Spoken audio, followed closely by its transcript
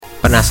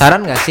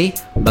Penasaran gak sih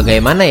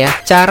bagaimana ya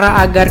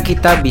cara agar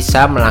kita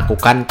bisa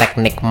melakukan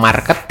teknik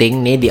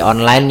marketing nih di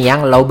online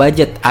yang low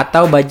budget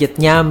atau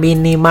budgetnya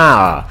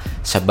minimal?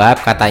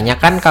 Sebab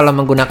katanya kan kalau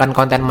menggunakan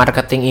konten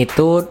marketing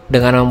itu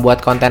dengan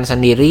membuat konten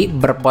sendiri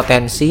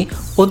berpotensi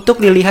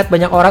untuk dilihat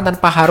banyak orang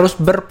tanpa harus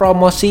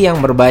berpromosi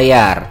yang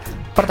berbayar.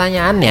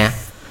 Pertanyaannya,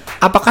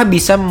 apakah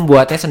bisa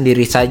membuatnya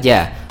sendiri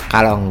saja?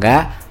 Kalau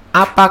enggak,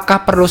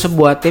 apakah perlu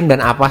sebuah tim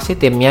dan apa sih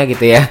timnya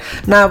gitu ya?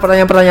 Nah,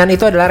 pertanyaan-pertanyaan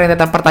itu adalah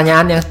rentetan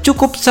pertanyaan yang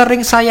cukup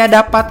sering saya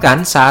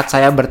dapatkan saat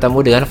saya bertemu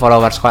dengan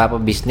follower Sekolah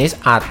Pebisnis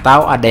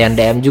atau ada yang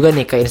DM juga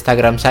nih ke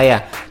Instagram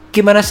saya.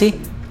 Gimana sih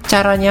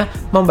caranya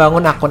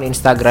membangun akun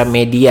Instagram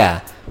media?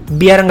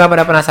 Biar nggak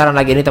pada penasaran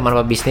lagi nih teman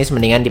pebisnis,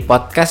 mendingan di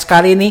podcast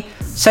kali ini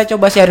saya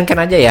coba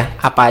sharingkan aja ya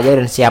apa aja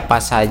dan siapa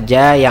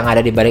saja yang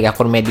ada di balik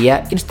akun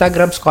media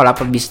Instagram Sekolah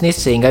Pebisnis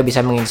sehingga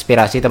bisa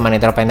menginspirasi teman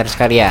entrepreneur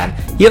sekalian.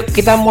 Yuk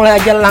kita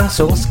mulai aja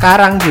langsung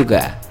sekarang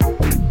juga.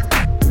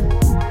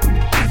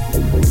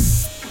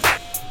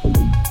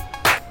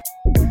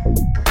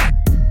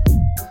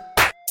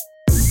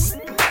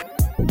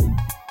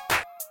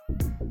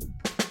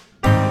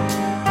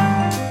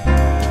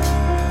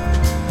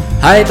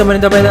 Hai teman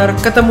entrepreneur,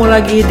 ketemu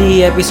lagi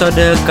di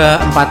episode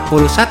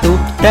ke-41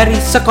 dari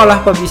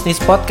Sekolah Pebisnis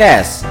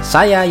Podcast.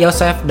 Saya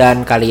Yosef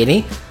dan kali ini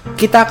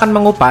kita akan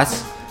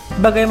mengupas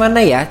bagaimana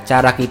ya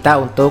cara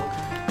kita untuk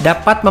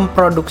dapat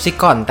memproduksi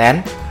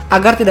konten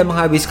agar tidak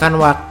menghabiskan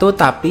waktu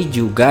tapi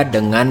juga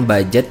dengan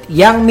budget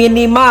yang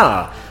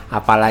minimal.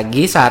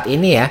 Apalagi saat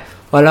ini ya,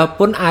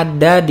 walaupun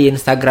ada di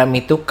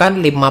Instagram itu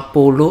kan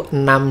 56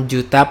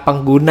 juta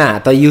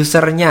pengguna atau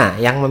usernya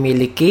yang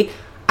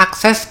memiliki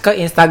akses ke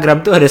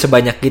Instagram tuh ada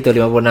sebanyak gitu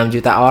 56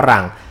 juta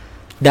orang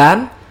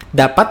dan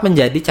dapat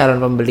menjadi calon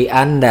pembeli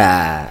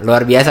Anda.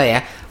 Luar biasa ya,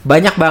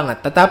 banyak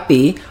banget.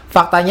 Tetapi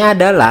faktanya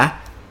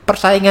adalah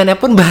persaingannya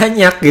pun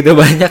banyak gitu,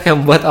 banyak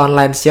yang buat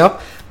online shop.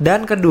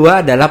 Dan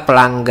kedua adalah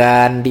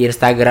pelanggan di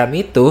Instagram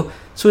itu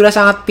sudah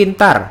sangat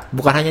pintar,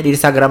 bukan hanya di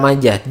Instagram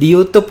aja, di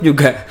YouTube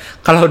juga.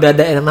 Kalau udah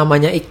ada yang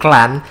namanya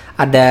iklan,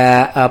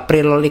 ada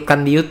pre-roll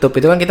iklan di YouTube,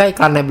 itu kan kita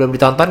iklannya belum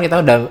ditonton, kita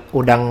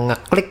udah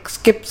ngeklik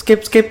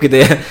skip gitu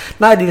ya.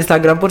 Nah di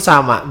Instagram pun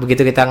sama,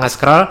 begitu kita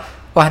nge-scroll,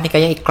 wah ini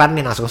kayaknya iklan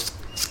nih, langsung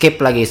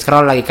skip lagi,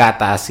 scroll lagi ke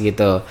atas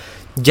gitu.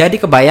 Jadi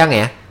kebayang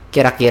ya,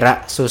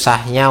 kira-kira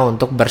susahnya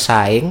untuk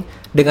bersaing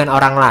dengan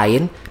orang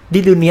lain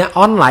di dunia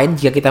online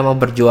jika kita mau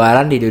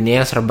berjualan di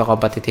dunia yang serba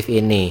kompetitif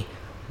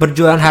ini.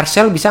 Berjualan hard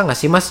sell bisa nggak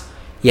sih mas?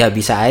 Ya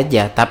bisa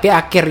aja, tapi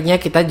akhirnya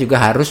kita juga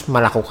harus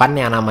melakukan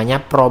yang namanya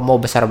promo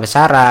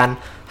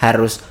besar-besaran,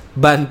 harus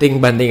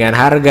banting-bantingan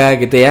harga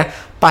gitu ya.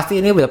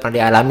 Pasti ini udah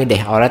pernah dialami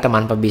deh oleh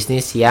teman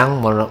pebisnis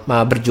yang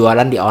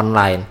berjualan di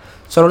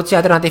online. Solusi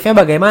alternatifnya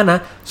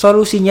bagaimana?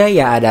 Solusinya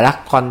ya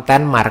adalah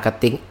konten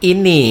marketing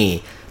ini.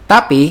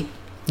 Tapi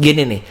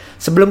gini nih,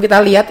 sebelum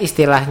kita lihat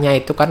istilahnya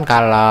itu kan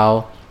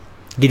kalau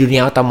di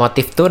dunia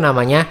otomotif tuh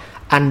namanya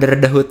under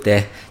the hood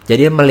ya.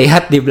 Jadi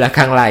melihat di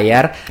belakang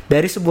layar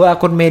dari sebuah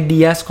akun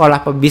media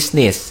Sekolah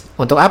Pebisnis.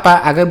 Untuk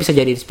apa? Agar bisa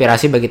jadi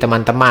inspirasi bagi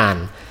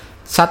teman-teman.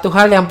 Satu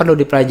hal yang perlu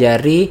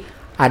dipelajari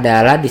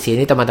adalah di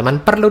sini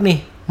teman-teman perlu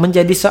nih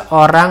menjadi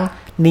seorang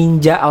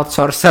ninja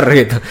outsourcer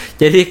gitu.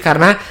 Jadi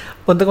karena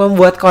untuk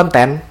membuat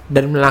konten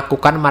dan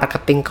melakukan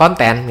marketing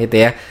konten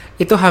gitu ya,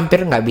 itu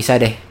hampir nggak bisa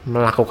deh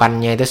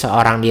melakukannya itu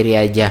seorang diri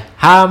aja.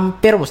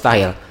 Hampir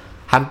mustahil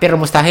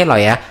loh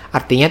ya.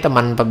 Artinya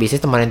teman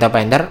pebisnis, teman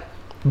entrepreneur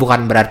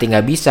bukan berarti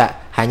nggak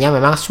bisa, hanya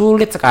memang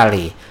sulit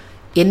sekali.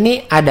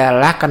 Ini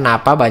adalah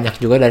kenapa banyak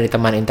juga dari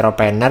teman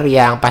entrepreneur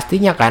yang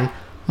pastinya kan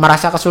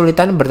merasa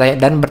kesulitan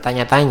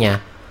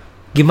bertanya-tanya,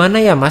 gimana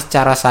ya mas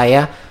cara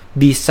saya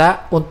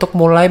bisa untuk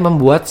mulai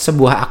membuat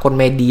sebuah akun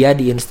media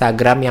di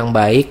Instagram yang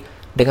baik,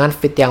 dengan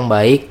feed yang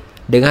baik,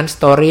 dengan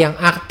story yang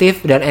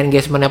aktif dan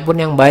engagementnya pun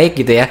yang baik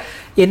gitu ya.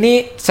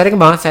 Ini sering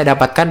banget saya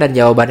dapatkan dan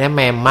jawabannya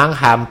memang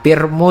hampir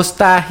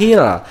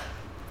mustahil.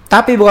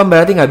 Tapi bukan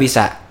berarti nggak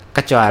bisa.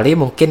 Kecuali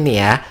mungkin nih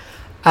ya,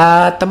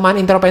 teman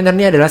entrepreneur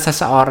ini adalah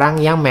seseorang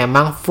yang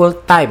memang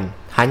full time,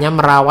 hanya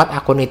merawat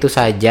akun itu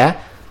saja,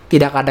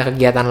 tidak ada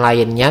kegiatan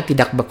lainnya,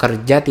 tidak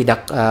bekerja,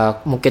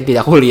 mungkin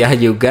tidak kuliah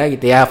juga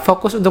gitu ya.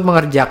 Fokus untuk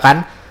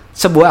mengerjakan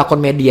sebuah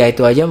akun media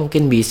itu aja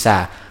mungkin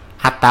bisa.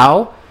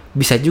 Atau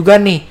bisa juga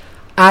nih,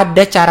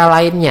 ada cara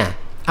lainnya.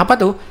 Apa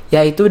tuh?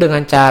 Yaitu dengan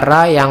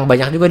cara yang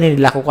banyak juga nih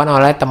dilakukan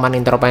oleh teman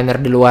entrepreneur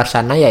di luar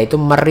sana, yaitu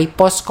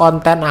merepost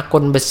konten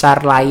akun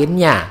besar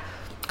lainnya.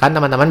 Kan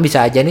teman-teman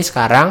bisa aja nih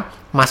sekarang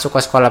masuk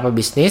ke Sekolah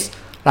Pebisnis,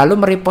 lalu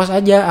merepost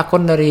aja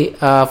akun dari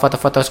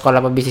foto-foto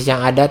Sekolah Pebisnis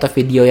yang ada atau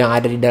video yang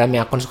ada di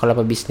dalamnya akun Sekolah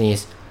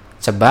Pebisnis.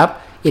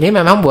 Sebab ini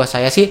memang buat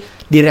saya sih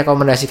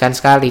direkomendasikan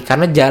sekali,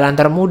 karena jalan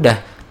termudah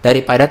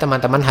daripada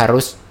teman-teman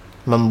harus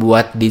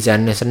membuat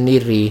desainnya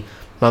sendiri,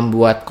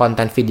 membuat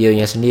konten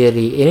videonya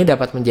sendiri. Ini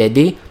dapat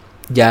menjadi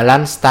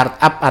jalan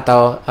startup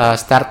atau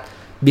start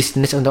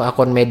bisnis untuk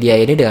akun media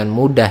ini dengan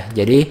mudah.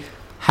 Jadi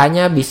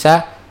hanya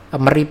bisa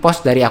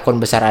merepost dari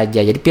akun besar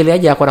aja. Jadi pilih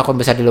aja akun-akun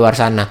besar di luar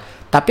sana.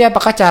 Tapi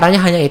apakah caranya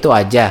hanya itu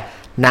aja?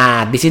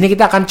 Nah, di sini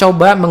kita akan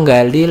coba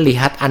menggali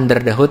lihat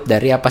under the hood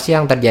dari apa sih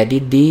yang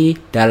terjadi di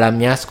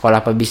dalamnya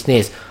sekolah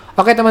pebisnis.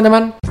 Oke,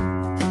 teman-teman.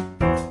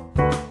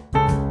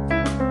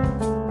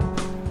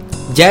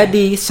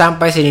 Jadi,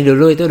 sampai sini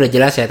dulu itu udah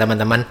jelas ya,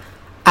 teman-teman.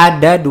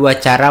 Ada 2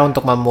 cara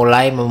untuk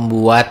memulai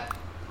membuat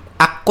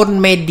akun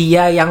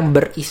media yang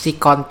berisi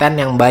konten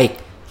yang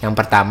baik. Yang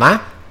pertama,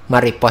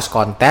 merepost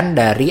konten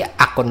dari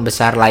akun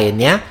besar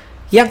lainnya.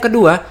 Yang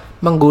kedua,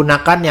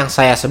 menggunakan yang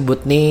saya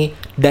sebut nih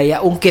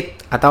daya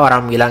ungkit, atau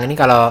orang bilang ini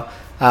kalau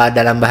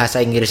dalam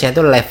bahasa Inggrisnya itu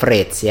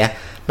leverage ya.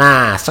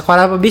 Nah,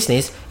 sekolah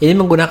pebisnis ini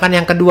menggunakan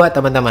yang kedua,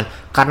 teman-teman.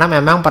 Karena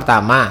memang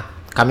pertama,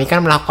 kami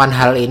kan melakukan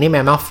hal ini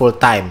memang full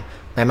time.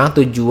 Memang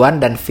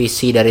tujuan dan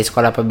visi dari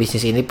sekolah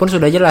pebisnis ini pun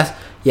sudah jelas,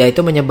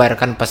 yaitu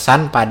menyebarkan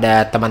pesan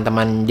pada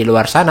teman-teman di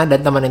luar sana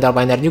dan teman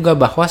entrepreneur juga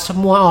bahwa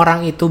semua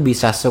orang itu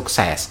bisa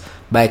sukses.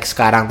 Baik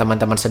sekarang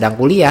teman-teman sedang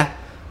kuliah,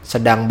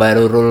 sedang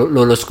baru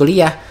lulus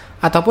kuliah,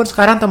 ataupun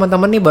sekarang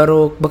teman-teman nih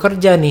baru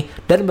bekerja nih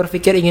dan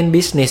berpikir ingin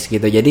bisnis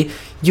gitu. Jadi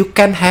you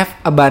can have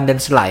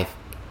abundance life.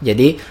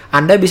 Jadi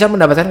Anda bisa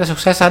mendapatkan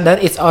kesuksesan dan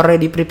it's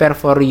already prepare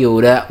for you.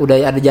 Udah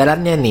ada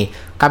jalannya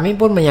nih. Kami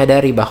pun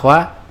menyadari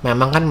bahwa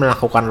memang kan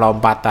melakukan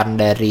lompatan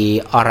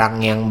dari orang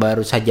yang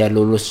baru saja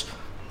lulus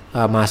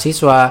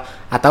mahasiswa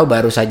atau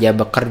baru saja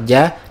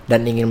bekerja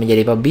dan ingin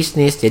menjadi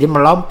pebisnis. Jadi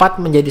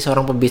melompat menjadi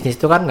seorang pebisnis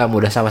itu kan nggak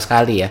mudah sama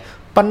sekali ya.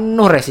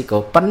 Penuh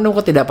resiko, penuh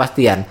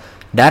ketidakpastian.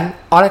 Dan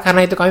oleh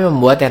karena itu kami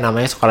membuat yang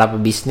namanya sekolah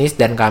pebisnis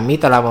dan kami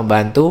telah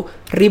membantu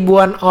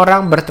ribuan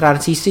orang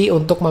bertransisi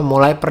untuk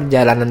memulai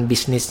perjalanan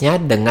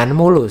bisnisnya dengan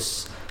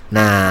mulus.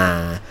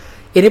 Nah,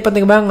 ini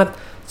penting banget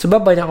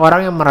sebab banyak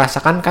orang yang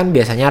merasakan kan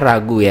biasanya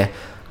ragu ya.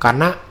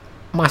 Karena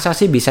masa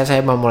sih bisa saya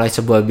memulai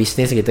sebuah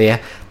bisnis gitu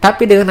ya.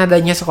 Tapi dengan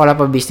adanya sekolah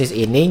pebisnis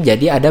ini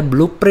jadi ada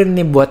blueprint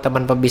nih buat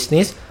teman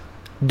pebisnis.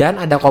 Dan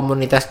ada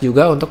komunitas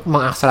juga untuk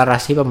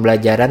mengakselerasi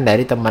pembelajaran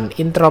dari teman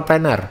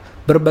entrepreneur.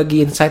 Berbagi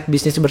insight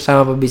bisnis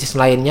bersama pebisnis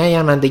lainnya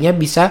yang nantinya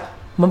bisa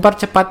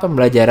mempercepat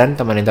pembelajaran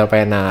teman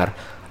entrepreneur.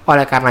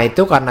 Oleh karena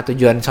itu, karena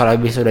tujuan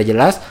sekolah bisnis sudah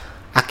jelas,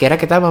 akhirnya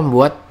kita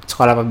membuat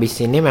sekolah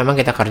pebisnis ini memang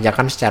kita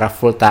kerjakan secara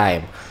full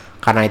time.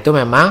 Karena itu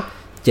memang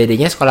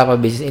jadinya sekolah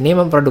pebisnis ini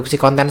memproduksi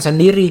konten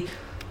sendiri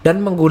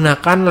dan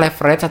menggunakan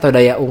leverage atau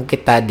daya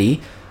ungkit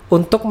tadi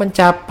untuk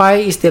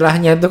mencapai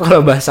istilahnya itu kalau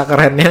bahasa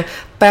kerennya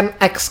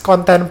 10x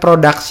content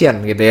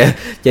production gitu ya.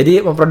 Jadi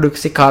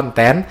memproduksi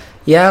konten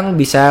yang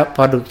bisa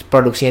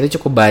produksinya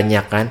itu cukup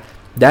banyak kan.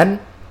 Dan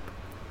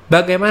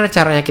bagaimana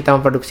caranya kita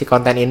memproduksi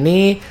konten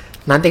ini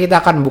nanti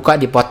kita akan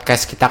buka di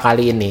podcast kita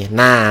kali ini.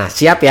 Nah,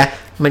 siap ya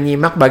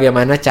menyimak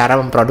bagaimana cara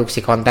memproduksi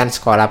konten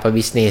sekolah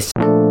pebisnis.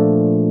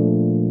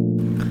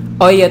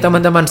 Oh iya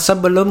teman-teman,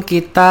 sebelum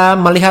kita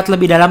melihat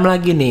lebih dalam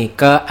lagi nih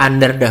ke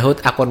under the hood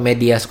akun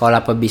media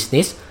sekolah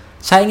pebisnis,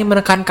 saya ingin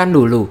menekankan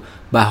dulu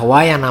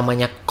bahwa yang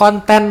namanya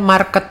konten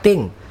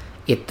marketing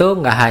itu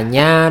nggak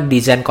hanya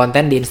desain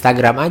konten di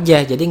Instagram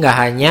aja. Jadi nggak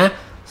hanya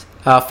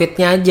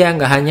feed-nya aja,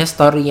 nggak hanya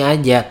story-nya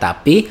aja.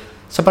 Tapi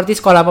seperti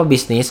sekolah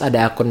pebisnis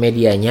ada akun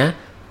medianya,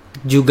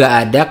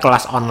 juga ada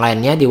kelas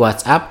online-nya di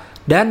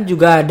WhatsApp, dan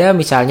juga ada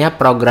misalnya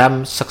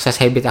program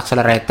Success Habit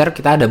Accelerator.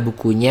 Kita ada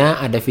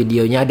bukunya, ada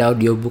videonya, ada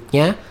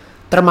audiobooknya,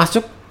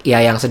 termasuk ya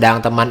yang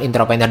sedang teman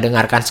entrepreneur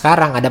dengarkan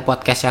sekarang, ada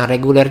podcast yang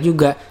reguler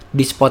juga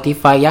di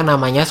Spotify yang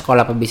namanya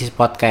Sekolah Pebisnis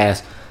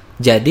Podcast.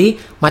 Jadi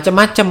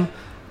macam-macam.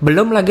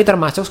 Belum lagi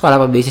termasuk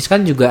sekolah pebisnis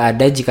kan juga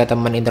ada jika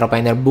teman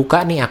entrepreneur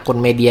buka nih akun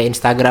media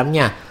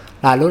Instagramnya,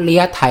 lalu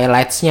lihat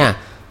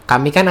highlights-nya.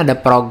 Kami kan ada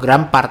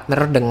program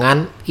partner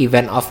dengan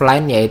event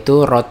offline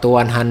yaitu Road to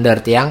 100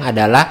 yang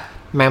adalah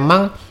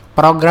memang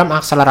program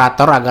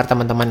akselerator agar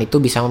teman-teman itu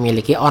bisa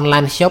memiliki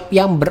online shop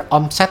yang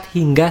beromset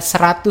hingga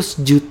 100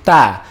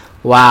 juta.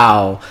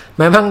 Wow,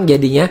 memang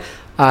jadinya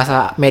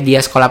media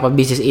sekolah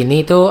pebisnis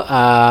ini tuh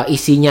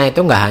isinya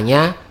itu nggak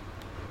hanya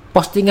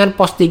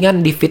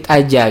postingan-postingan di feed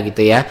aja gitu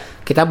ya.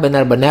 Kita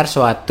benar-benar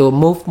suatu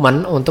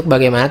movement untuk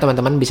bagaimana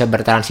teman-teman bisa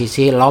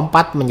bertransisi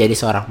lompat menjadi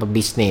seorang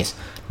pebisnis.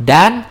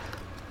 Dan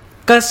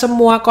ke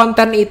semua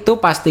konten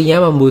itu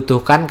pastinya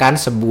membutuhkan kan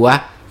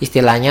sebuah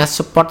istilahnya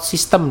support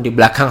system di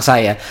belakang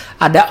saya.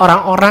 Ada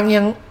orang-orang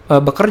yang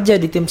bekerja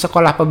di tim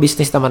sekolah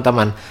pebisnis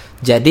teman-teman.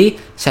 Jadi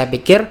saya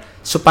pikir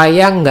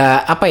supaya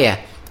nggak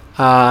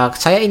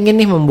saya ingin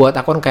nih membuat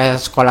akun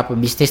kayak sekolah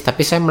pebisnis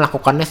tapi saya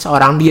melakukannya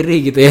seorang diri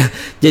gitu ya.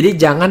 Jadi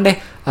jangan deh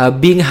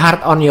being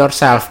hard on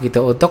yourself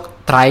gitu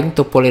untuk trying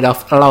to pull it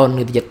off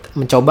alone gitu.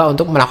 Mencoba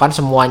untuk melakukan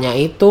semuanya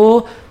itu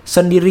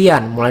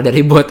sendirian, mulai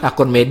dari buat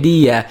akun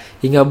media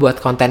hingga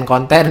buat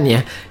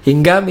konten-kontennya,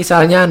 hingga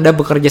misalnya Anda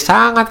bekerja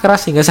sangat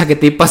keras hingga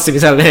sakit tipes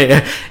misalnya ya.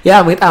 Ya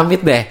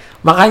amit-amit deh.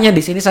 Makanya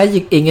di sini saya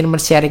ingin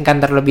men-sharingkan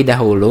terlebih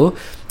dahulu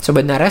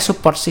sebenarnya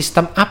support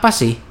system apa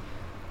sih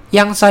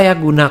yang saya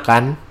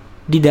gunakan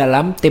di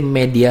dalam tim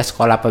media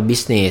sekolah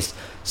pebisnis,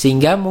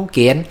 sehingga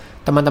mungkin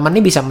teman-teman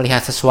ini bisa melihat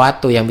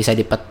sesuatu yang bisa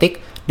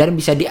dipetik dan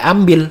bisa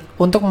diambil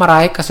untuk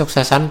meraih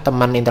kesuksesan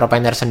teman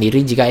entrepreneur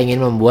sendiri jika ingin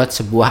membuat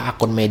sebuah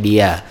akun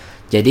media.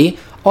 Jadi,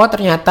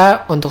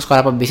 ternyata untuk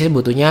sekolah pebisnis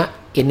butuhnya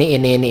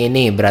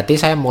ini. Berarti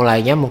saya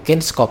mulainya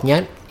mungkin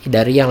skopnya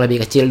dari yang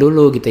lebih kecil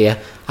dulu gitu ya.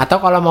 Atau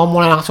kalau mau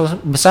mulai langsung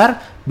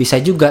besar bisa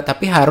juga,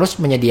 tapi harus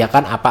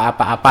menyediakan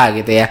apa-apa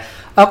gitu ya.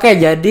 Oke,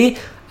 jadi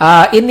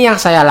ini yang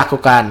saya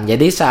lakukan.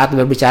 Jadi saat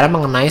berbicara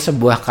mengenai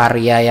sebuah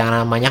karya yang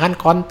namanya kan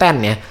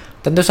konten ya,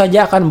 tentu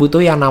saja akan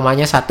butuh yang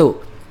namanya satu,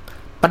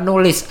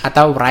 penulis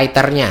atau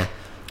writernya.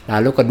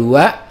 Lalu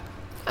kedua,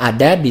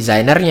 ada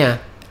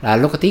desainernya.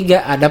 Lalu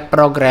ketiga, ada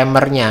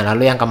programmernya.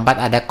 Lalu yang keempat,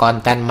 ada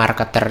content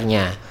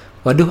marketernya.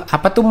 Waduh,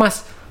 apa tuh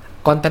mas?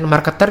 Content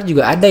marketer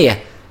juga ada ya?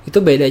 Itu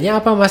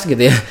bedanya apa mas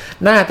gitu ya?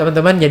 Nah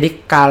teman-teman,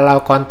 jadi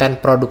kalau konten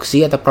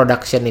produksi atau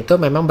production itu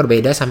memang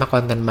berbeda sama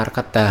content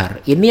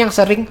marketer. Ini yang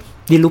sering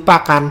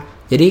dilupakan.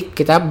 Jadi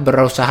kita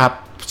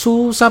berusaha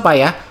susah pak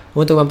ya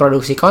untuk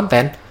memproduksi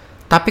konten,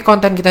 tapi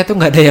konten kita itu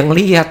nggak ada yang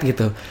lihat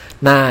gitu.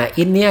 Nah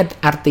ini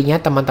artinya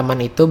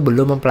teman-teman itu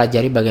belum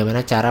mempelajari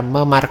bagaimana cara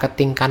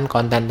memarketingkan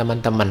konten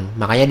teman-teman.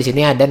 Makanya di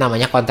sini ada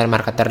namanya content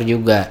marketer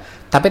juga.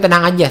 Tapi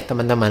tenang aja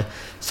teman-teman,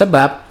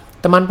 sebab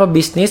teman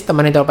pebisnis,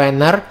 teman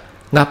entrepreneur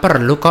nggak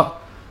perlu kok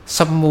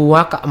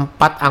semua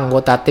keempat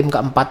anggota tim,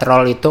 keempat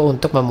role itu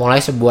untuk memulai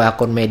sebuah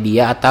akun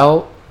media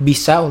atau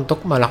bisa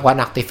untuk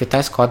melakukan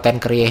aktivitas content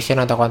creation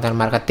atau content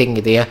marketing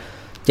gitu ya.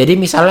 Jadi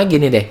misalnya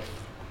gini deh,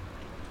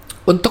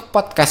 untuk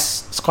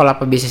podcast sekolah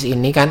pebisnis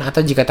ini kan,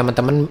 atau jika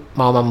teman-teman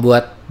mau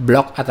membuat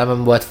blog atau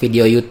membuat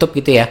video YouTube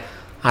gitu ya,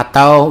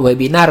 atau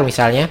webinar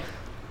misalnya,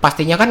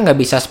 pastinya kan nggak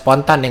bisa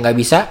spontan ya, nggak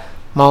bisa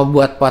mau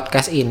buat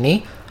podcast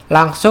ini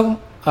langsung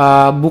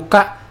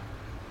buka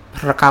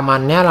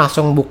rekamannya,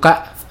 langsung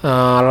buka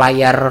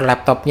layar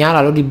laptopnya,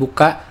 lalu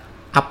dibuka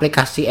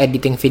aplikasi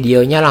editing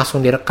videonya,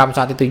 langsung direkam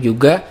saat itu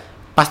juga.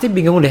 Pasti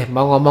bingung deh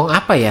mau ngomong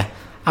apa ya,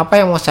 apa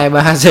yang mau saya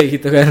bahas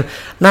gitu kan.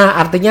 Nah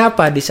artinya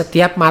apa, di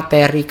setiap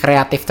materi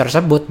kreatif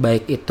tersebut,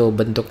 baik itu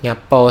bentuknya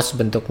post,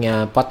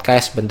 bentuknya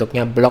podcast,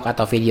 bentuknya blog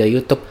atau video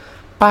YouTube,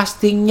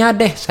 pastinya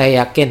deh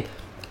saya yakin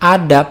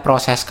ada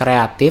proses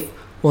kreatif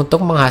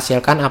untuk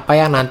menghasilkan apa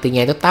yang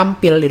nantinya itu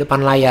tampil di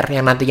depan layar,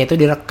 yang nantinya itu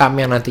direkam,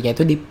 yang nantinya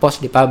itu dipost,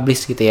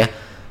 dipublish gitu ya.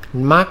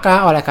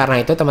 Maka oleh karena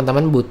itu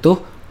teman-teman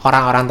butuh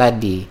orang-orang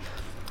tadi.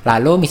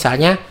 Lalu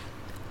misalnya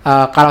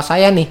kalau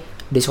saya nih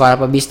di sekolah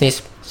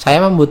pebisnis,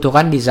 saya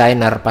membutuhkan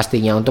desainer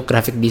pastinya untuk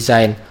graphic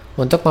design,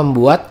 untuk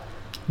membuat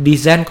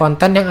desain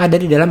konten yang ada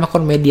di dalam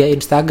akun media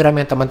Instagram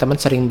yang teman-teman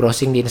sering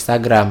browsing di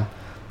Instagram.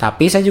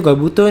 Tapi saya juga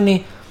butuh nih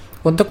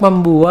untuk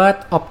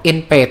membuat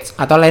opt-in page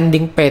atau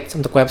landing page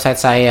untuk website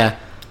saya,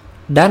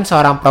 dan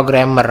seorang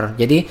programmer.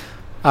 Jadi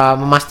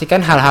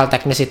memastikan hal-hal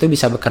teknis itu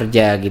bisa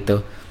bekerja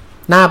gitu.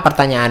 Nah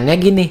pertanyaannya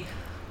gini,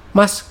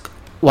 mas,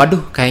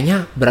 waduh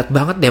kayaknya berat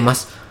banget deh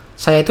mas,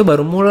 saya itu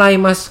baru mulai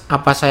mas,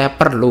 apa saya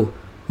perlu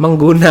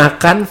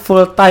menggunakan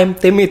full time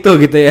team itu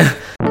gitu ya?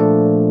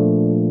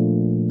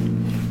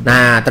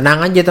 Nah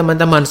tenang aja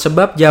teman-teman,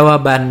 sebab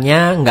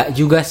jawabannya nggak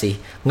juga sih,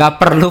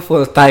 nggak perlu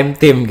full time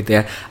team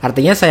gitu ya.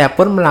 Artinya saya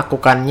pun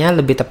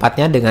melakukannya lebih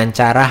tepatnya dengan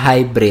cara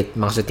hybrid.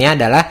 Maksudnya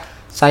adalah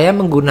saya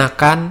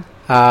menggunakan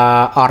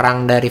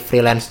orang dari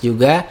freelance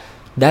juga,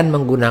 dan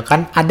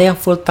menggunakan ada yang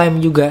full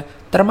time juga.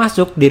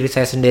 Termasuk diri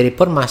saya sendiri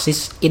pun masih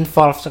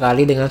involved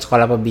sekali dengan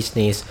sekolah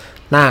pebisnis.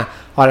 Nah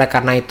oleh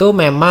karena itu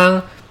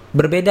memang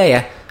berbeda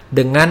ya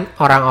dengan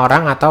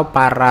orang-orang atau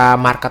para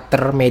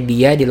marketer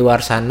media di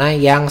luar sana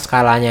yang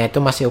skalanya itu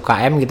masih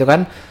UKM gitu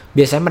kan.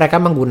 Biasanya mereka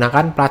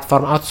menggunakan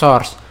platform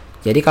outsource.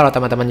 Jadi kalau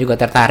teman-teman juga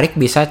tertarik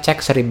bisa cek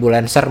 1000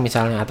 Lancer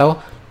misalnya atau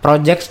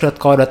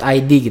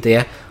projects.co.id gitu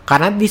ya.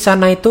 Karena di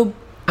sana itu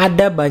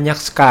ada banyak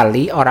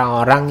sekali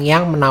orang-orang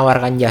yang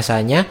menawarkan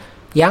jasanya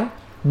yang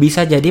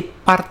bisa jadi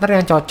partner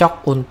yang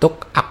cocok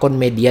untuk akun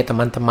media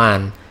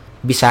teman-teman.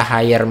 Bisa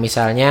hire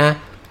misalnya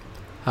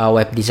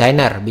web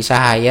designer, bisa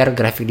hire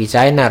graphic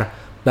designer,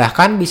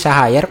 bahkan bisa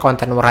hire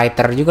content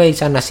writer juga di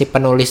sana si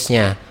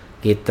penulisnya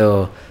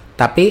gitu.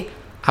 Tapi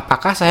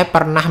apakah saya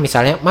pernah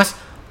misalnya, mas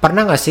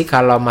pernah nggak sih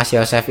kalau Mas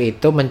Yosef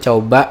itu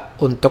mencoba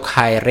untuk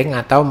hiring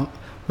atau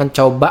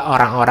mencoba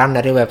orang-orang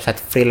dari website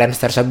freelance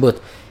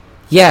tersebut?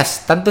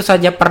 Yes, tentu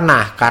saja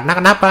pernah. Karena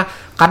kenapa?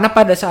 Karena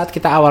pada saat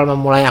kita awal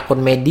memulai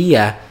akun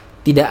media,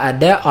 tidak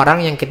ada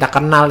orang yang kita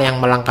kenal yang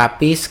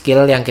melengkapi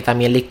skill yang kita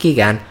miliki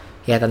kan.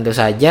 Ya tentu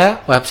saja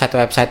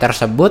website-website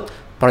tersebut,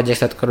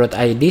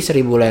 projects.co.id,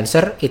 1000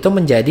 Lancer itu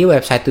menjadi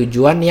website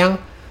tujuan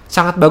yang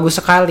sangat bagus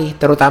sekali.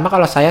 Terutama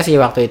kalau saya sih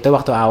waktu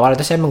awal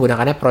itu saya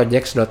menggunakannya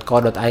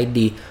projects.co.id.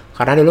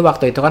 Karena dulu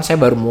waktu itu kan saya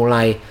baru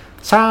mulai,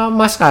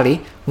 sama sekali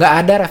nggak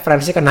ada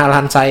referensi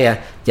kenalan saya.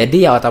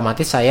 Jadi ya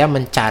otomatis saya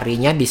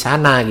mencarinya di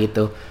sana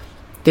gitu.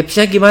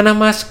 Tipsnya gimana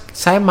mas?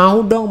 Saya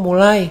mau dong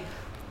mulai,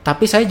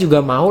 tapi saya juga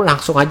mau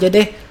langsung aja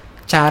deh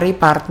cari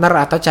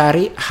partner atau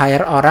cari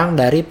hire orang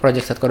dari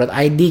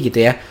projects.co.id gitu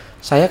ya.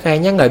 Saya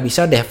kayaknya nggak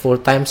bisa deh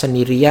full time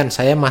sendirian,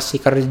 saya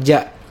masih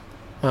kerja,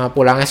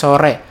 pulangnya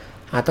sore,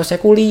 atau saya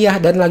kuliah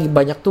dan lagi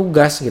banyak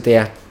tugas gitu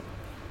ya.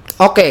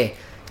 Oke,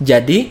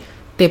 jadi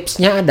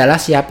tipsnya adalah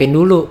siapin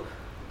dulu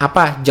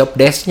apa job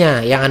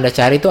desk-nya yang Anda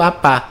cari itu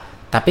apa.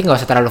 Tapi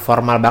nggak usah terlalu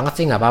formal banget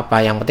sih, nggak apa-apa.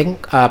 Yang penting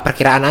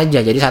perkiraan aja.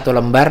 Jadi 1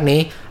 lembar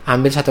nih,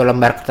 ambil 1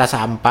 lembar kertas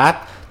A4,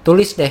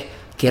 tulis deh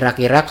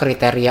kira-kira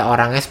kriteria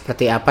orangnya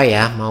seperti apa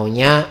ya,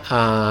 maunya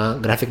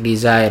graphic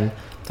design.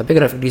 Tapi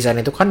graphic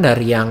design itu kan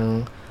dari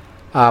yang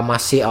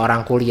masih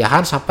orang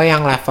kuliahan sampai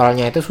yang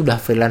levelnya itu sudah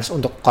freelance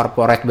untuk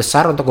corporate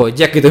besar, untuk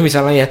Gojek gitu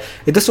misalnya ya.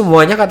 Itu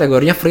semuanya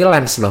kategorinya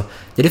freelance loh.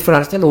 Jadi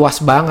freelance-nya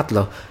luas banget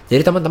loh.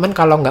 Jadi teman-teman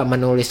kalau nggak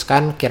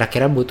menuliskan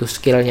kira-kira butuh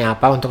skillnya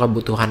apa, untuk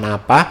kebutuhan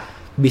apa,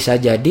 bisa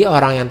jadi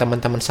orang yang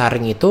teman-teman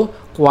saring itu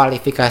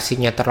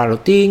kualifikasinya terlalu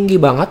tinggi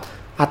banget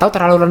atau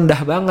terlalu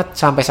rendah banget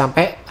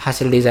sampai-sampai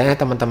hasil desainnya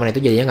teman-teman itu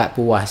jadinya nggak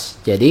puas.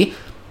 Jadi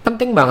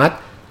penting banget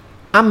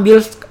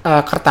ambil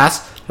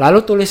kertas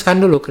lalu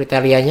tuliskan dulu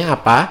kriterianya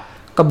apa,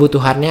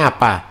 kebutuhannya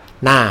apa.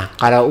 Nah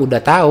kalau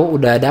udah tahu,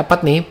 udah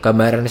dapat nih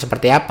gambarannya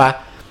seperti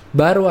apa,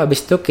 baru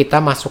habis itu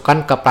kita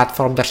masukkan ke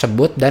platform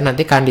tersebut dan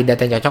nanti kandidat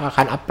yang cocok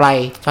akan apply.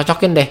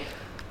 Cocokin deh.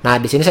 Nah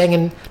di sini saya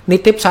ingin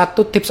nitip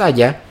satu tips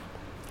aja.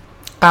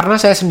 Karena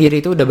saya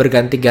sendiri itu udah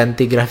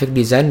berganti-ganti graphic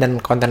design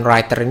dan content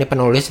writer, ini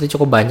penulis itu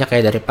cukup banyak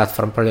ya dari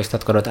platform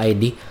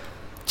projects.co.id.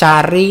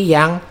 Cari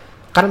yang,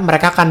 kan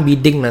mereka akan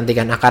bidding nanti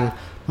kan, akan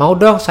mau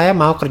dong saya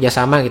mau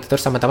kerjasama gitu,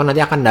 terus teman-teman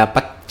nanti akan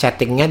dapat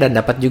chattingnya dan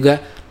dapat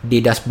juga di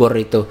dashboard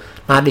itu.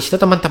 Nah di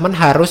situ teman-teman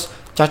harus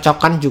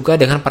cocokkan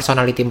juga dengan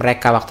personality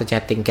mereka waktu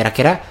chatting.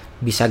 Kira-kira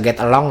bisa get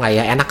along nggak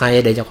ya, enak nggak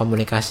ya diajak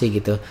komunikasi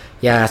gitu.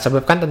 Ya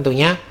sebabkan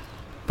tentunya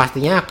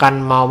pastinya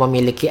akan mau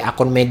memiliki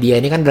akun media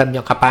ini kan dalam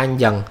jangka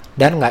panjang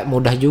dan nggak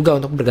mudah juga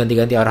untuk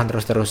berganti-ganti orang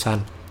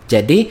terus-terusan.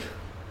 Jadi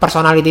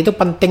personality itu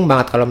penting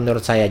banget kalau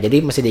menurut saya. Jadi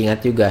mesti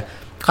diingat juga.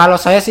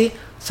 Kalau saya sih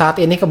saat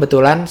ini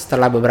kebetulan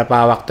setelah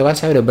beberapa waktu kan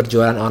saya udah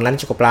berjualan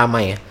online cukup lama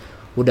ya.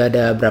 Udah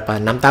ada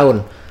berapa? 6 tahun.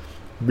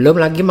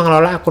 Belum lagi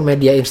mengelola akun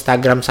media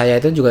Instagram saya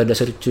itu juga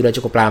sudah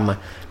cukup lama.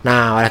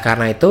 Nah oleh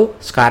karena itu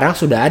sekarang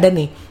sudah ada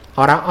nih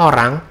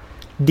orang-orang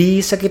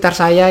di sekitar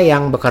saya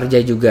yang bekerja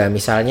juga,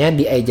 misalnya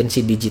di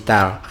agensi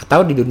digital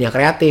atau di dunia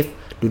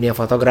kreatif, dunia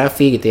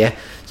fotografi gitu ya.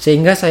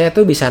 Sehingga saya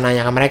tuh bisa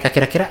nanya ke mereka,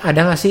 kira-kira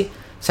ada nggak sih,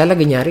 saya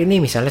lagi nyari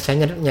nih, misalnya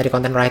saya nyari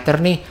content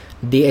writer nih,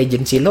 di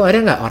agensi lo ada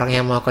nggak orang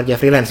yang mau kerja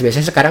freelance?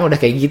 Biasanya sekarang udah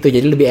kayak gitu,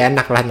 jadi lebih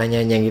enak lah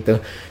nanyanya gitu.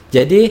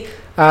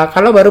 Jadi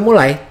kalau baru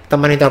mulai,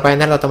 teman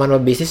entrepreneur atau teman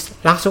pebisnis,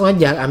 langsung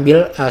aja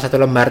ambil satu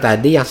lembar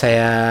tadi yang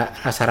saya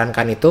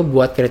sarankan itu,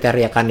 buat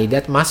kriteria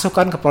kandidat,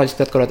 masukkan ke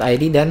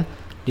project.co.id dan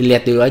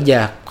dilihat dulu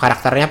aja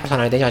karakternya,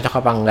 personalitinya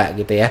cocok apa enggak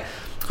gitu ya.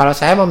 Kalau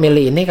saya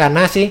memilih ini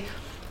karena sih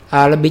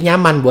lebih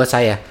nyaman buat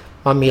saya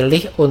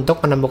memilih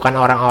untuk menemukan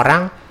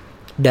orang-orang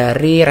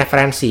dari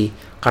referensi,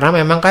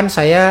 karena memang kan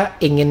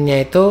saya inginnya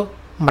itu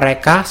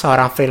mereka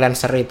seorang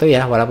freelancer itu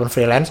ya, walaupun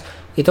freelance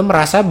itu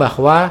merasa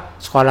bahwa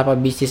sekolah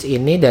pebisnis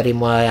ini dari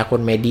mulai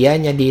akun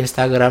medianya di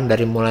Instagram,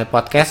 dari mulai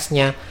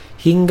podcastnya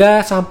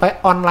hingga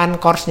sampai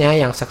online course-nya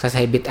yang Success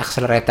Habit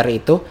Accelerator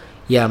itu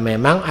ya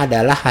memang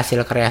adalah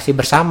hasil kreasi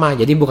bersama.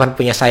 Jadi bukan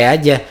punya saya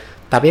aja,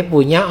 tapi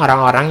punya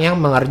orang-orang yang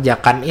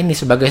mengerjakan ini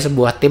sebagai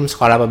sebuah tim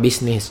sekolah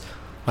pebisnis.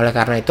 Oleh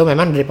karena itu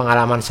memang dari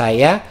pengalaman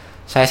saya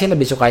sih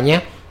lebih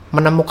sukanya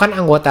menemukan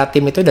anggota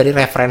tim itu dari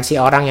referensi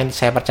orang yang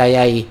saya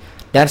percayai.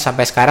 Dan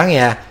sampai sekarang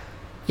ya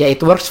it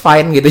works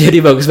fine gitu, jadi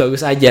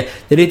bagus-bagus aja.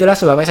 Jadi itulah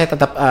sebabnya saya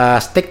tetap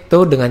stick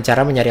tuh dengan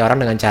cara mencari orang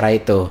dengan cara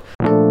itu.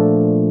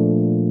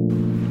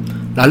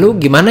 Lalu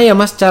gimana ya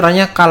mas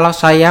caranya kalau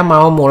saya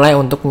mau mulai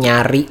untuk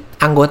nyari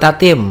anggota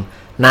tim?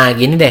 Nah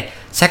gini deh,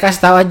 saya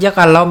kasih tahu aja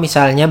kalau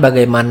misalnya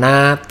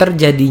bagaimana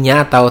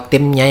terjadinya atau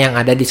timnya yang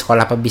ada di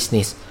sekolah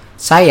pebisnis.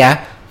 Saya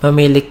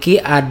memiliki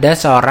ada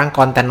seorang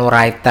content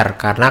writer,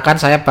 karena kan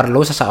saya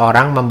perlu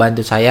seseorang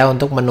membantu saya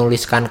untuk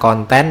menuliskan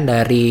konten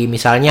dari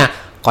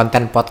misalnya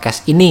konten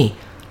podcast ini,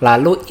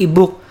 lalu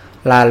ebook,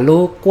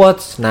 lalu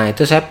quotes. Nah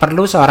itu saya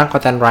perlu seorang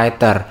content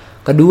writer.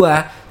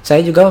 Kedua,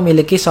 saya juga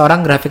memiliki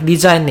seorang graphic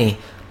design nih.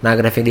 Nah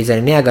graphic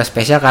design ini agak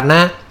spesial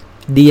karena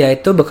dia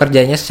itu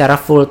bekerjanya secara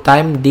full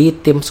time di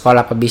tim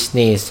sekolah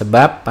pebisnis,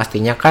 sebab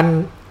pastinya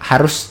kan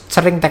harus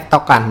sering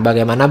tektokan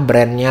bagaimana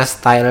brandnya,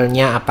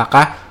 stylenya,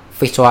 apakah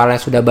visualnya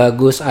sudah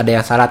bagus, ada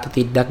yang salah atau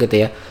tidak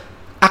gitu ya.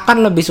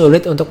 Akan lebih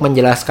sulit untuk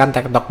menjelaskan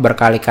tektok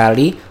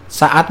berkali-kali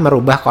saat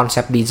merubah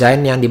konsep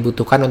desain yang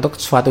dibutuhkan untuk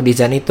suatu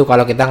desain itu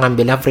kalau kita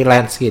ngambilnya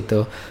freelance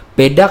gitu.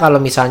 Beda kalau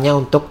misalnya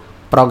untuk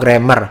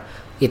programmer,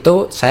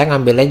 itu saya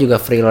ngambilnya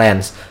juga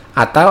freelance.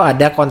 Atau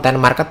ada content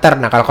marketer.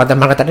 Nah kalau content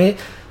marketer ini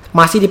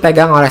masih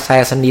dipegang oleh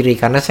saya sendiri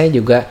karena saya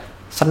juga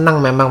senang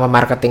memang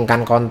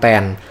memarketingkan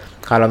konten.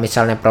 Kalau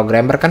misalnya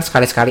programmer kan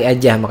sekali-sekali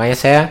aja, makanya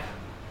saya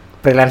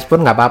freelance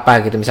pun nggak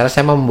apa-apa gitu. Misalnya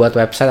saya mau membuat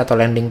website atau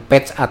landing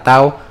page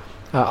atau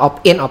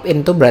opt-in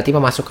itu berarti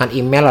memasukkan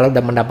email lalu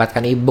dan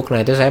mendapatkan ebook.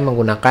 Nah itu saya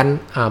menggunakan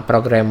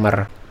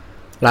programmer.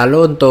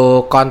 Lalu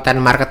untuk konten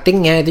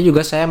marketingnya itu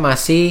juga saya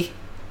masih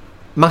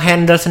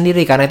menghandle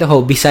sendiri karena itu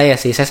hobi saya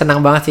sih. Saya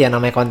senang banget sih yang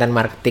namanya konten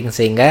marketing,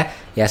 sehingga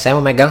ya saya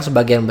memegang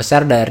sebagian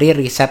besar dari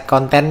riset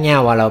kontennya,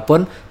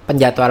 walaupun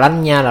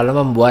penjadwalannya,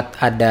 lalu membuat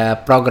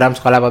ada program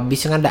sekolah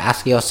pebisnis, ada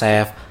Ask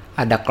Yourself,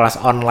 ada kelas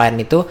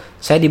online, itu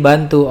saya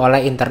dibantu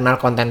oleh internal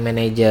content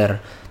manager.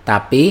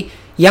 Tapi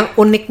yang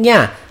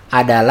uniknya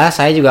adalah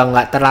saya juga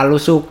nggak terlalu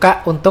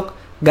suka untuk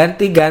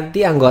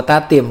ganti-ganti anggota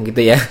tim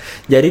gitu ya.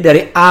 Jadi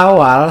dari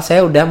awal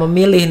saya udah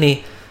memilih nih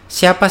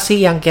siapa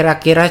sih yang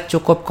kira-kira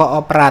cukup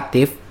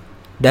kooperatif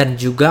dan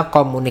juga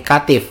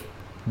komunikatif,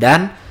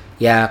 dan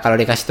ya kalau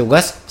dikasih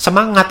tugas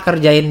semangat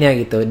kerjainnya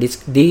gitu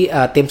di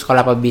tim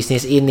sekolah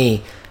pebisnis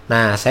ini.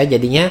 Nah, saya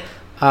jadinya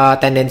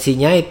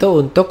tendensinya itu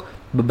untuk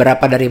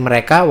beberapa dari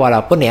mereka,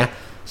 walaupun ya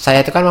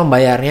saya itu kan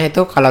membayarnya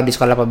itu kalau di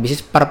sekolah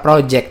pebisnis per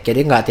project,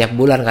 jadi nggak tiap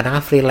bulan karena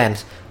kan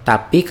freelance.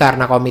 Tapi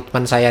karena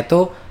komitmen saya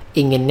tuh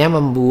inginnya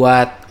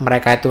membuat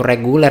mereka itu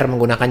reguler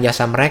menggunakan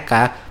jasa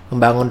mereka,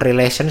 membangun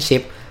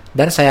relationship,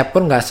 dan saya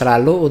pun nggak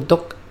selalu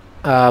untuk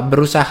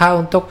berusaha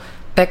untuk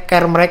take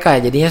care mereka.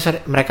 Jadinya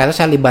mereka itu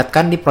saya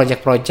libatkan di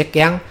project-project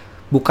yang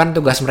bukan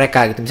tugas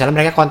mereka gitu. Misalnya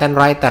mereka content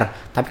writer,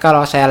 tapi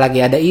kalau saya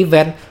lagi ada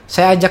event,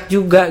 saya ajak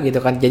juga gitu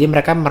kan. Jadi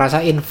mereka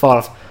merasa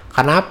involved.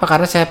 Karena apa?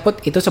 Karena saya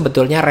put itu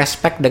sebetulnya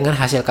respect dengan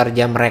hasil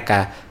kerja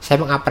mereka. Saya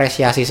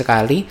mengapresiasi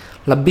sekali,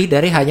 lebih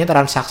dari hanya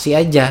transaksi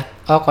aja.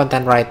 Oh,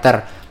 content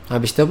writer.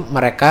 Habis itu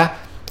mereka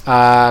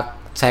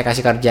saya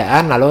kasih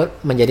kerjaan lalu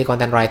menjadi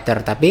content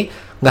writer. Tapi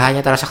nggak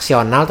hanya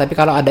transaksional, tapi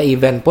kalau ada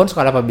event pun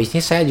sekolah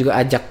pebisnis saya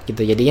juga ajak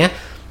gitu. Jadinya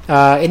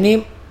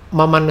ini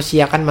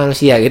memanusiakan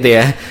manusia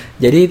gitu ya.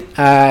 Jadi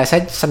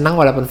saya senang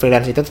walaupun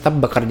freelance itu tetap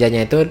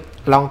bekerjanya itu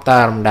long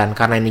term, dan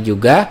karena ini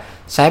juga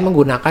saya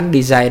menggunakan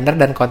designer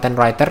dan content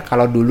writer.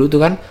 Kalau dulu tuh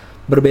kan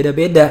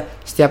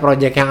berbeda-beda, setiap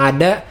project yang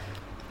ada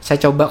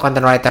saya coba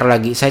content writer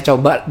lagi, saya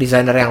coba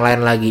designer yang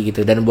lain lagi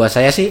gitu. Dan buat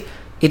saya sih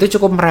itu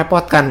cukup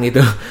merepotkan gitu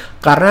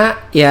karena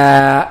ya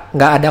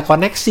nggak ada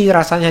koneksi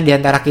rasanya di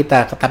antara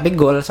kita. Tapi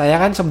goal saya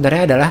kan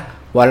sebenarnya adalah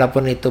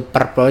walaupun itu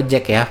per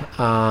project ya,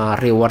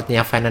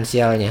 rewardnya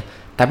finansialnya,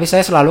 tapi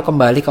saya selalu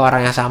kembali ke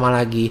orang yang sama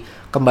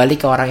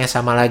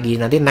lagi,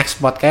 nanti next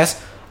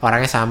podcast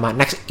orangnya sama,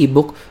 next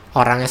ebook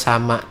orangnya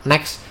sama,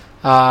 next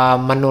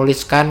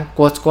menuliskan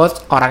quotes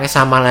orangnya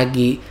sama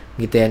lagi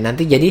gitu ya.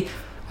 Nanti jadi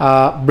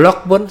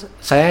blog pun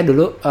saya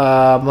dulu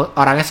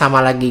orangnya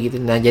sama lagi gitu.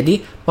 Nah, jadi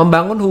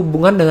membangun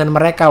hubungan dengan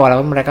mereka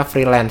walaupun mereka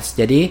freelance.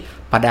 Jadi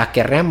pada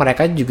akhirnya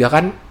mereka juga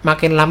kan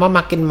makin lama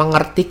makin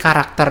mengerti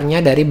karakternya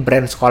dari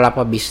brand sekolah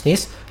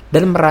pebisnis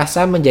dan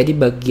merasa menjadi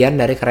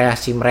bagian dari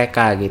kreasi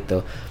mereka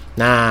gitu.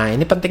 Nah,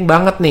 ini penting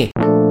banget nih.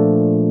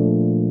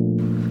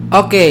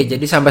 Oke,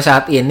 jadi sampai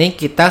saat ini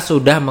kita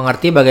sudah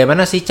mengerti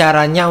bagaimana sih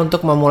caranya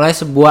untuk memulai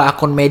sebuah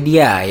akun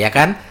media, ya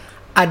kan?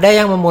 Ada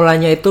yang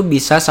memulainya itu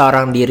bisa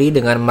seorang diri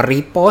dengan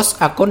merepost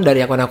akun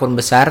dari akun-akun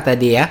besar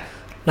tadi ya.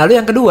 Lalu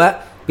yang kedua,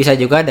 bisa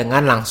juga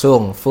dengan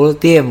langsung full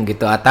team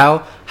gitu,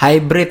 atau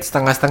hybrid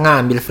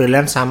setengah-setengah, ambil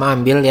freelance sama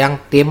ambil yang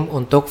tim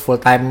untuk full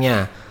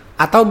time-nya.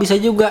 Atau bisa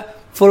juga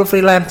full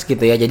freelance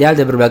gitu ya. Jadi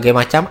ada berbagai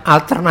macam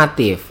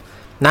alternatif.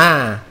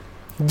 Nah,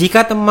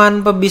 jika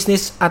teman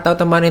pebisnis atau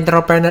teman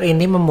entrepreneur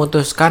ini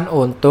memutuskan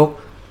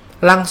untuk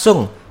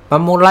langsung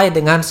memulai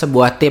dengan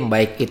sebuah tim,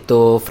 baik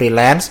itu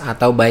freelance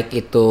atau baik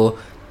itu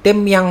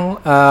tim yang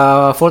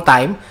full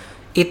time,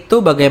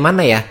 itu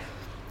bagaimana ya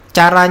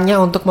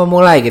caranya untuk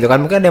memulai gitu kan?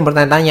 Mungkin ada yang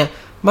bertanya-tanya,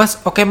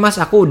 Mas, oke Mas,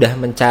 aku udah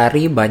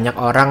mencari banyak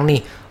orang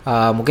nih,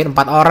 mungkin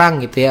 4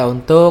 orang gitu ya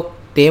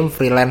untuk tim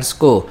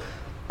freelanceku.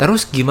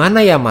 Terus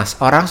gimana ya Mas,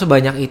 orang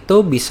sebanyak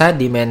itu bisa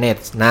di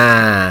manage?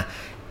 Nah,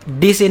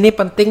 di sini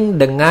penting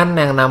dengan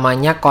yang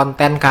namanya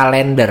content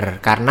calendar,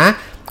 karena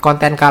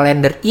konten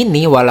kalender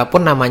ini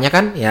walaupun namanya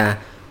kan ya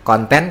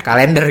konten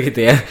kalender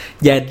gitu ya,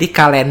 jadi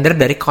kalender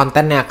dari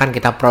konten yang akan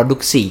kita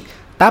produksi,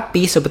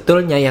 tapi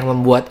sebetulnya yang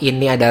membuat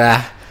ini adalah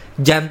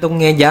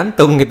jantungnya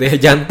jantung gitu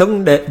ya,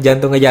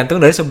 jantungnya jantung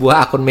dari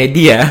sebuah akun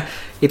media,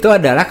 itu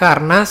adalah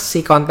karena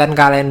si konten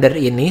kalender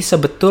ini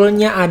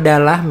sebetulnya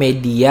adalah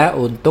media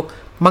untuk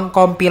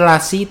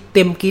mengkompilasi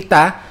tim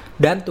kita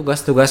dan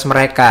tugas-tugas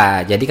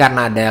mereka. Jadi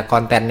karena ada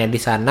kontennya di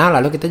sana,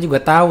 lalu kita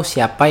juga tahu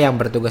siapa yang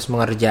bertugas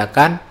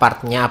mengerjakan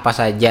partnya apa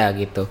saja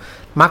gitu.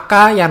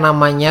 Maka yang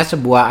namanya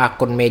sebuah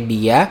akun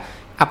media,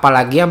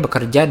 apalagi yang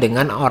bekerja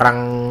dengan orang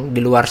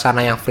di luar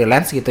sana yang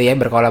freelance gitu ya,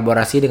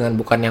 berkolaborasi dengan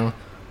bukan yang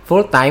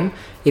full time,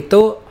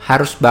 itu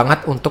harus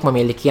banget untuk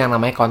memiliki yang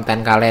namanya konten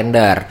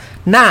kalender.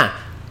 Nah,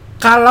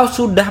 kalau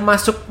sudah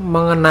masuk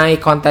mengenai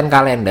konten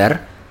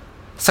kalender,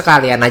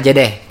 sekalian aja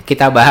deh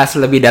kita bahas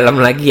lebih dalam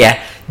lagi ya.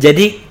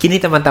 Jadi gini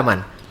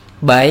teman-teman,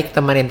 baik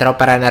teman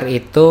entrepreneur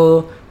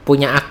itu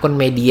punya akun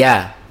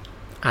media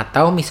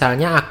atau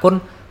misalnya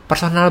akun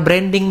personal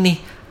branding nih,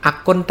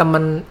 akun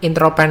teman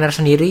entrepreneur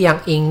sendiri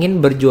yang ingin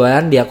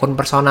berjualan di akun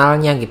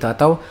personalnya gitu,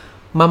 atau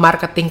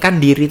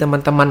memarketingkan diri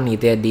teman-teman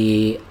gitu ya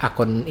di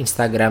akun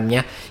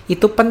Instagramnya,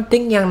 itu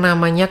penting yang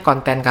namanya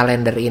konten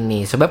kalender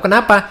ini. Sebab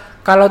kenapa?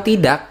 Kalau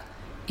tidak,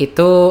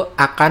 itu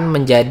akan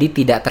menjadi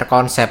tidak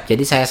terkonsep.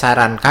 Jadi saya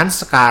sarankan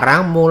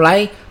sekarang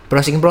mulai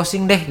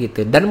browsing deh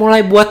gitu, dan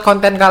mulai buat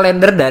konten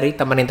kalender dari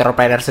teman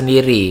entrepreneur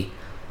sendiri.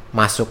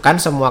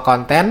 Masukkan semua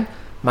konten,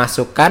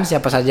 masukkan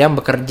siapa saja yang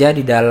bekerja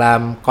di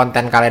dalam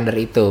konten kalender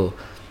itu.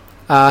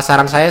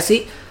 Saran saya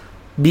sih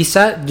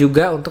bisa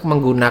juga untuk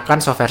menggunakan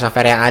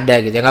software-software yang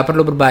ada gitu ya, nggak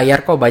perlu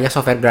berbayar kok, banyak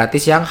software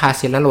gratis yang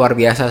hasilnya luar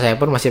biasa. Saya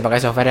pun masih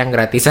pakai software yang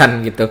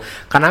gratisan gitu,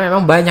 karena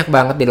memang banyak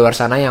banget di luar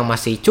sana yang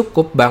masih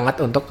cukup banget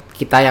untuk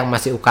kita yang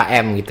masih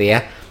UKM gitu ya.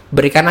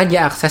 Berikan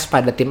aja akses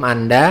pada tim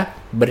Anda,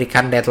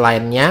 berikan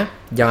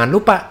deadline-nya, Jangan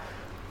lupa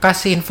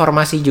kasih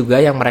informasi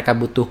juga yang mereka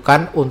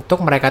butuhkan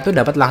untuk mereka tuh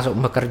dapat langsung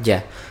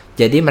bekerja.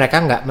 Jadi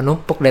mereka nggak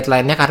menumpuk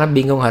deadline-nya karena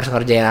bingung harus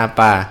ngerjain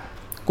apa.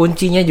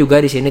 Kuncinya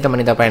juga di sini teman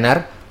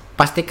entrepreneur,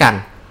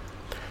 pastikan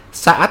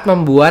saat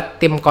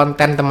membuat tim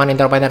konten teman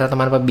entrepreneur atau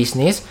teman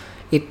pebisnis,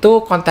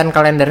 itu konten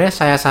kalendernya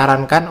saya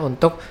sarankan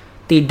untuk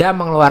tidak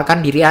mengeluarkan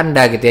diri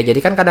Anda gitu ya. Jadi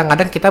kan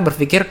kadang-kadang kita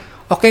berpikir,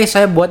 oke,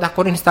 saya buat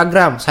akun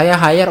Instagram, saya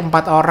hire 4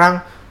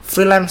 orang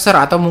freelancer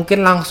atau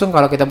mungkin langsung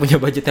kalau kita punya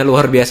budgetnya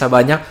luar biasa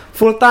banyak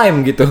full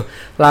time gitu.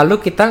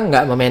 Lalu kita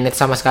nggak memanage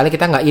sama sekali,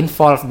 kita nggak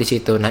involve di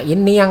situ. Nah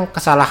ini yang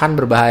kesalahan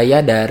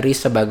berbahaya dari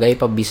sebagai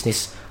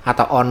pebisnis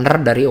atau owner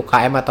dari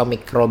UKM atau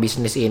mikro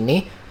bisnis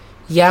ini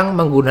yang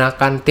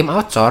menggunakan tim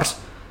outsource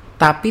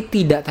tapi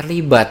tidak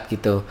terlibat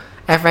gitu.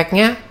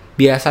 Efeknya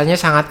biasanya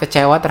sangat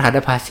kecewa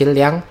terhadap hasil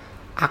yang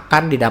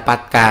akan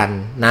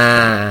didapatkan.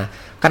 Nah,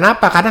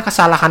 kenapa? Karena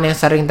kesalahan yang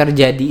sering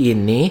terjadi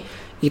ini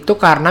itu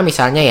karena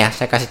misalnya ya,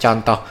 saya kasih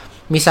contoh.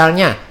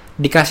 Misalnya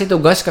dikasih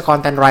tugas ke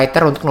content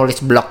writer untuk nulis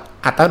blog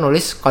atau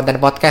nulis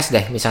konten podcast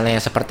deh, misalnya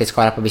seperti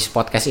Sekolah Pebisnis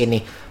Podcast ini.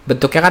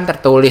 Bentuknya kan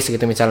tertulis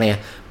gitu misalnya.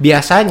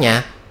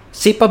 Biasanya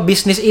si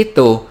pebisnis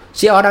itu,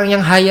 si orang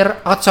yang hire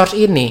outsource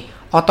ini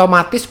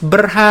otomatis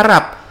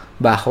berharap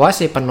bahwa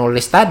si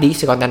penulis tadi,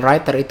 si content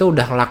writer itu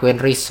udah ngelakuin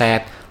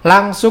riset,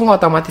 langsung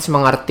otomatis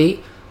mengerti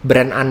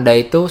brand Anda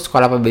itu,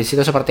 Sekolah Pebisnis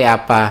itu seperti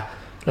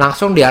apa.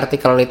 Langsung di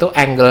artikel itu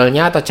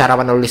angle-nya atau cara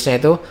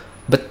menulisnya itu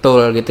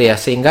betul gitu ya,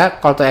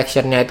 sehingga call to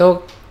action-nya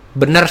itu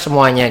benar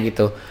semuanya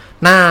gitu.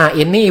 Nah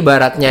ini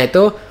ibaratnya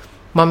itu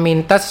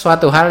meminta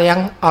sesuatu hal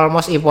yang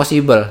almost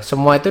impossible.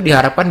 Semua itu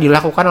diharapkan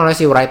dilakukan oleh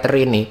si writer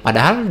ini,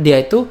 padahal dia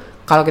itu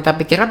kalau kita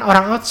pikirkan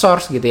orang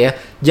outsource gitu ya,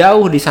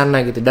 jauh di sana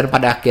gitu. Dan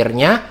pada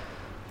akhirnya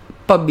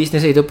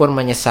pebisnis itu pun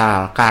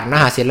menyesal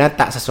karena hasilnya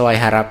tak sesuai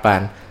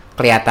harapan.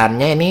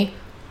 Kelihatannya ini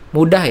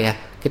mudah ya,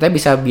 kita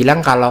bisa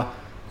bilang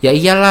kalau ya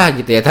iyalah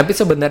gitu ya, tapi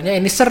sebenarnya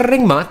ini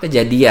sering banget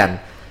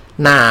kejadian.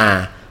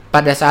 Nah,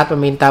 pada saat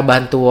meminta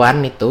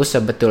bantuan itu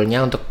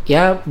sebetulnya untuk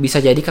ya bisa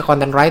jadi ke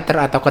content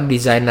writer atau ke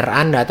designer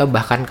Anda atau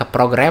bahkan ke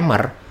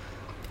programmer,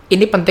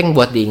 ini penting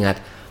buat diingat.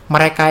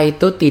 Mereka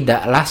itu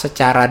tidaklah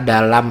secara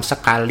dalam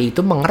sekali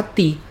itu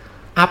mengerti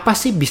apa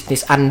sih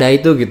bisnis Anda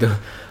itu gitu.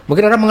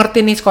 Mungkin orang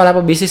mengerti nih sekolah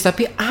pebisnis,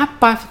 tapi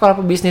apa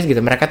sekolah pebisnis gitu.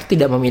 Mereka itu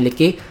tidak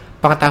memiliki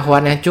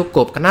pengetahuan yang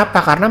cukup.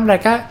 Kenapa? Karena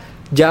mereka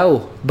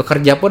jauh,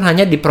 bekerja pun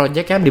hanya di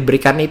proyek yang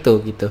diberikan itu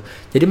gitu.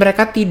 Jadi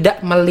mereka tidak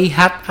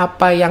melihat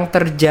apa yang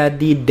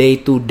terjadi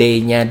day to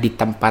day-nya di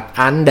tempat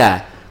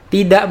Anda.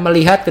 Tidak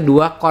melihat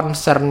kedua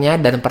concern-nya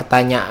dan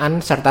pertanyaan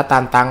serta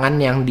tantangan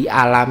yang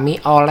dialami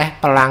oleh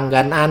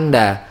pelanggan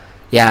Anda.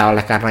 Ya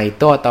oleh karena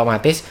itu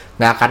otomatis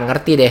nggak akan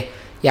ngerti deh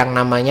yang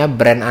namanya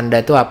brand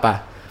Anda itu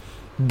apa.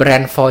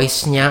 Brand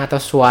voice-nya atau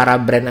suara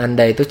brand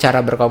Anda itu,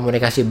 cara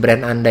berkomunikasi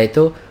brand Anda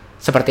itu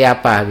seperti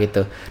apa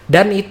gitu.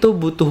 Dan itu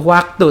butuh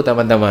waktu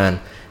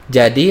teman-teman.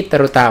 Jadi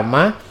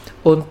terutama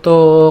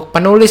untuk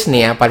penulis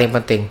nih ya paling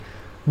penting,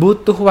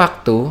 butuh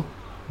waktu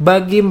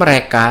bagi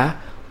mereka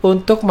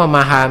untuk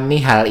memahami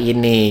hal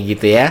ini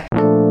gitu ya.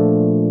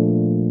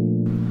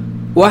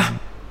 Wah,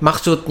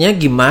 maksudnya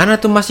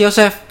gimana tuh Mas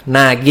Yosef?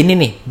 Nah gini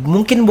nih,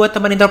 mungkin buat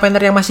teman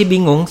entrepreneur yang masih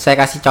bingung, saya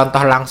kasih contoh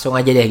langsung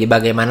aja deh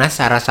bagaimana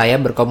cara saya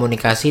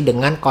berkomunikasi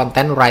dengan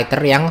content writer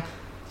yang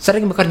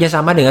sering bekerja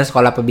sama dengan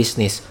sekolah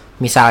pebisnis.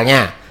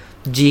 Misalnya,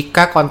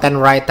 jika content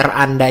writer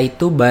Anda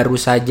itu baru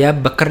saja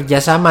bekerja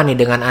sama nih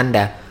dengan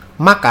Anda,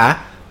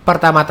 maka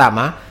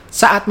pertama-tama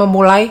saat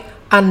memulai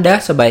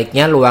Anda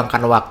sebaiknya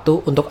luangkan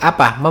waktu untuk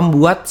apa?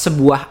 Membuat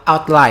sebuah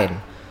outline.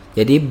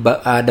 Jadi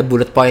ada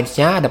bullet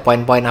points-nya, ada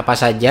poin-poin apa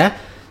saja,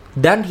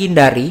 dan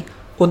hindari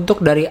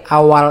untuk dari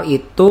awal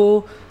itu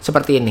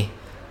seperti ini.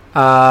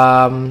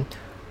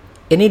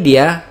 Ini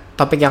dia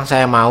topik yang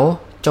saya mau,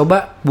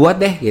 coba buat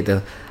deh gitu.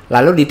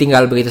 Lalu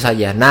ditinggal begitu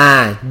saja.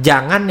 Nah,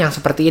 jangan yang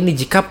seperti ini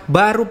jika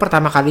baru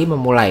pertama kali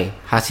memulai.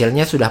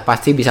 Hasilnya sudah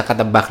pasti bisa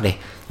ketebak deh.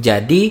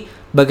 Jadi,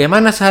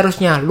 bagaimana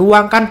seharusnya?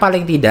 Luangkan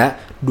paling tidak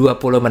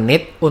 20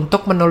 menit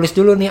untuk menulis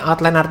dulu nih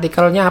outline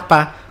artikelnya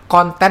apa.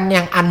 Konten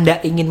yang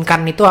Anda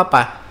inginkan itu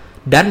apa.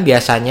 Dan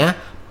biasanya,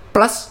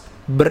 plus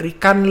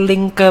berikan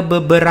link ke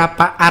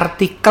beberapa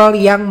artikel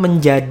yang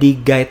menjadi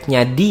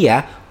guide-nya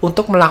dia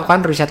untuk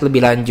melakukan riset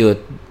lebih lanjut.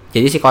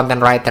 Jadi si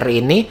content writer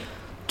ini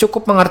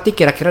cukup mengerti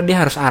kira-kira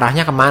dia harus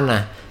arahnya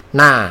kemana.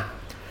 Nah,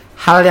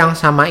 hal yang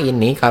sama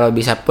ini kalau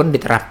bisa pun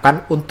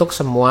diterapkan untuk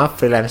semua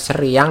freelancer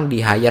yang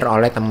di-hire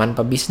oleh teman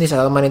pebisnis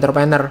atau teman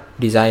entrepreneur,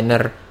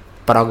 designer,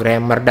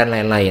 programmer, dan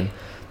lain-lain.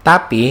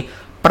 Tapi,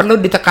 perlu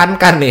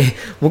ditekankan nih,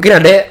 mungkin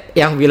ada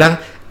yang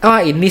bilang, oh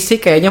ini sih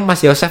kayaknya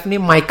Mas Yosef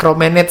nih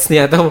micromanage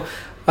nih, atau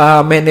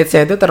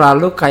manage-nya itu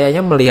terlalu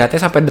kayaknya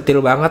melihatnya sampai detail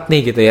banget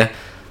nih gitu ya.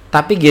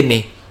 Tapi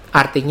gini,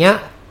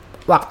 artinya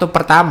waktu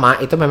pertama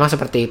itu memang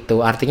seperti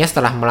itu. Artinya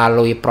setelah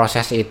melalui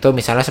proses itu,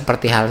 misalnya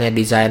seperti halnya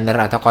designer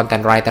atau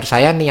content writer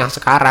saya nih yang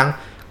sekarang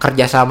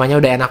kerjasamanya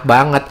udah enak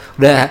banget.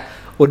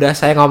 Udah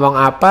saya ngomong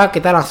apa,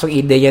 kita langsung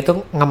idenya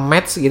tuh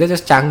nge-match gitu,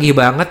 terus canggih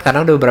banget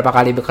karena udah beberapa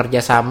kali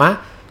bekerja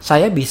sama.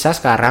 Saya bisa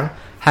sekarang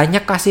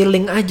hanya kasih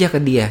link aja ke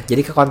dia.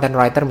 Jadi ke content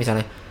writer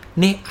misalnya,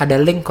 nih ada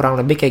link kurang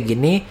lebih kayak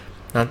gini,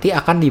 nanti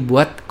akan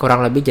dibuat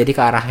kurang lebih jadi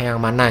ke arah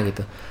yang mana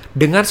gitu.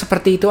 Dengan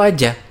seperti itu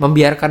aja,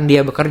 membiarkan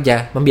dia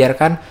bekerja,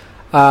 membiarkan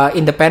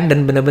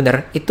independen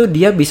bener-bener, itu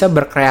dia bisa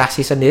berkreasi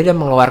sendiri dan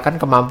mengeluarkan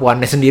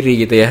kemampuannya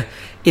sendiri gitu ya.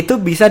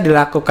 Itu bisa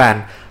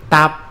dilakukan,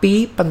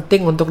 tapi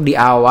penting untuk di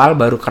awal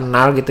baru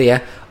kenal gitu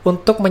ya,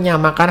 untuk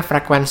menyamakan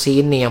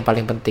frekuensi ini yang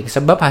paling penting.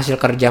 Sebab hasil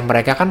kerja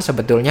mereka kan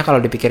sebetulnya kalau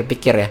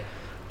dipikir-pikir ya,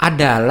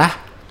 adalah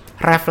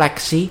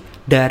refleksi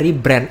dari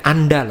brand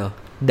Anda loh.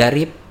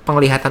 Dari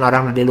penglihatan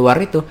orang di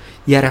luar itu,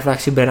 ya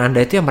refleksi brand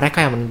Anda itu ya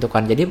mereka yang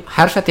menentukan. Jadi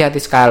harus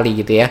hati-hati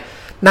sekali gitu ya.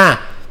 Nah,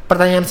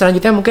 pertanyaan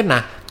selanjutnya mungkin,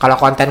 kalau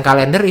konten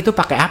kalender itu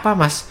pakai apa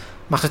mas?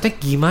 Maksudnya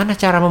gimana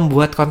cara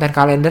membuat konten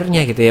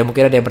kalendernya gitu ya?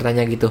 Mungkin ada yang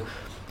bertanya gitu.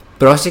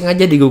 Browsing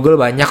aja di Google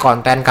banyak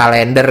konten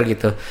kalender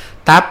gitu.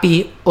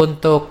 Tapi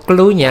untuk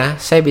clue-nya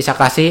saya bisa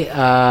kasih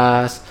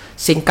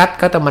singkat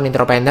ke teman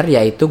entrepreneur,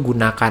 yaitu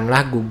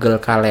gunakanlah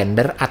Google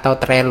Calendar atau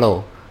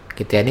Trello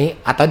gitu ya. Ini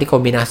atau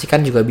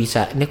dikombinasikan juga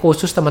bisa. Ini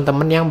khusus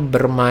teman-teman yang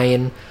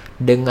bermain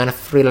dengan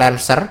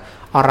freelancer,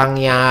 orang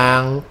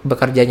yang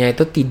bekerjanya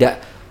itu tidak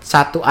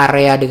satu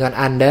area dengan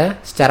Anda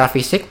secara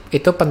fisik,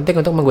 itu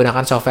penting untuk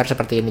menggunakan software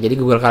seperti ini. Jadi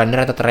Google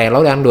Calendar atau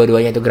Trello yang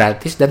dua-duanya itu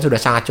gratis dan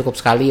sudah sangat cukup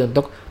sekali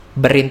untuk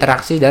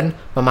berinteraksi dan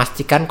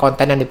memastikan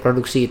konten yang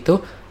diproduksi itu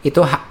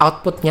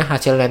outputnya,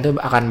 hasilnya itu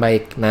akan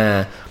baik.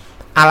 Nah,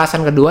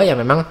 alasan kedua ya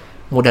memang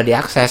mudah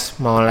diakses,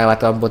 mau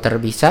lewat komputer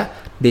bisa,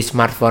 di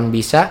smartphone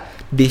bisa,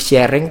 di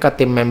sharing ke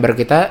tim member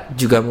kita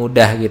juga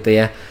mudah gitu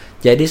ya.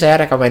 Jadi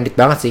saya recommended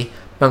banget sih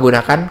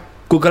menggunakan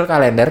Google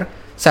Calendar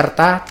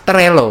serta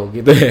Trello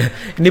gitu ya.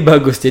 Ini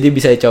bagus, jadi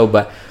bisa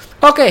dicoba.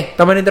 Oke,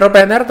 teman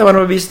entrepreneur,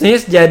 teman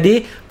pebisnis,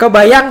 jadi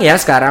kebayang ya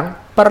sekarang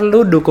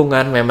perlu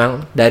dukungan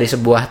memang dari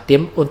sebuah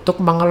tim untuk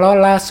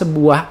mengelola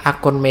sebuah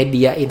akun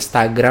media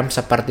Instagram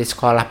seperti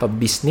Sekolah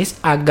Pebisnis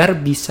agar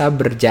bisa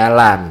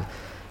berjalan.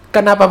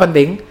 Kenapa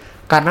penting?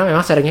 Karena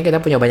memang seringnya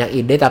kita punya banyak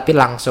ide tapi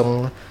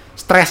langsung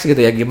stres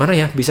gitu ya. Gimana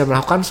ya bisa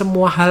melakukan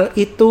semua hal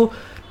itu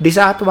di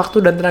saat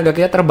waktu dan tenaga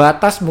kita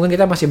terbatas. Mungkin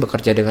kita masih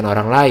bekerja dengan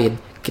orang lain,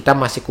 kita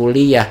masih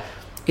kuliah,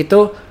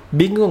 itu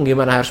bingung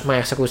gimana harus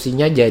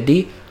mengeksekusinya.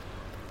 Jadi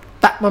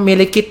tak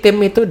memiliki tim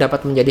itu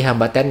dapat menjadi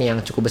hambatan yang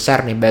cukup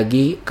besar nih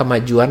bagi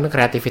kemajuan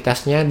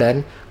kreativitasnya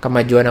dan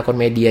kemajuan akun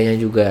medianya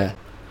juga.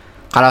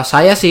 Kalau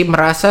saya sih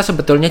merasa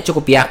sebetulnya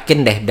cukup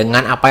yakin deh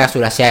dengan apa yang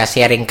sudah saya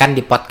sharingkan di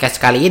podcast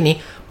kali ini.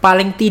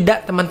 Paling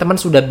tidak teman-teman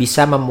sudah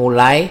bisa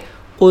memulai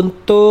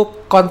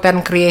untuk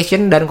content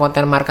creation dan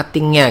content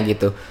marketingnya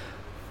gitu.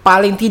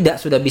 Paling tidak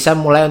sudah bisa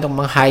mulai untuk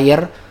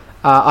meng-hire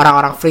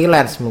orang-orang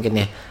freelance mungkin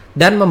ya.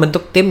 Dan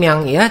membentuk tim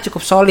yang ya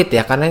cukup solid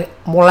ya, karena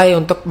mulai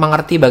untuk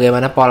mengerti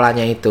bagaimana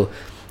polanya itu.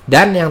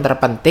 Dan yang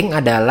terpenting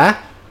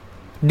adalah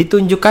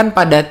ditunjukkan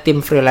pada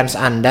tim freelance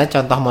Anda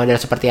contoh model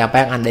seperti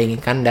apa yang Anda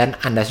inginkan dan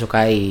Anda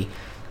sukai.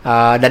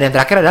 Dan yang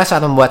terakhir adalah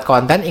saat membuat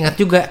konten, ingat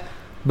juga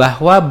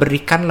bahwa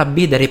berikan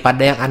lebih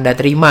daripada yang Anda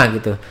terima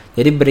gitu.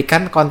 Jadi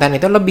berikan konten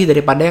itu lebih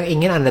daripada yang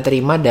ingin Anda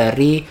terima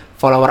dari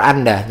follower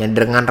Anda. Dan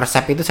dengan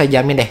resep itu saya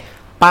jamin deh,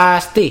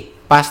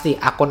 pasti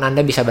akun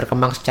Anda bisa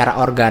berkembang secara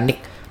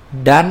organik.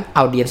 Dan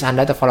audiens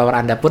Anda atau follower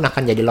Anda pun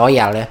akan jadi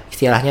loyal ya.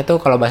 Istilahnya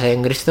tuh kalau bahasa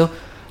Inggris tuh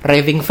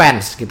raving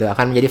fans gitu.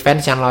 Akan menjadi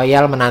fans yang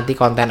loyal menanti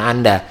konten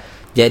Anda.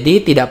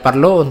 Jadi tidak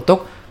perlu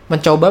untuk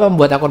mencoba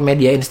membuat akun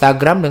media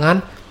Instagram dengan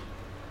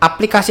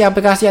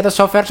aplikasi-aplikasi atau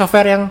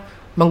software-software yang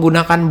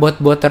menggunakan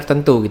bot-bot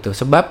tertentu gitu.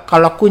 Sebab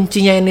kalau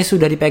kuncinya ini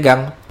sudah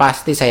dipegang,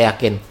 pasti saya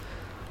yakin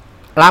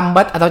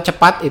lambat atau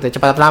cepat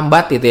atau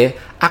lambat gitu ya,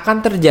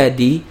 akan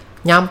terjadi.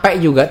 Nyampe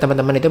juga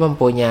teman-teman itu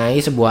mempunyai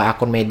sebuah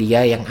akun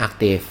media yang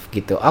aktif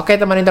gitu. Oke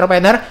teman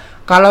entrepreneur,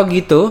 kalau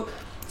gitu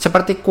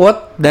seperti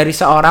quote dari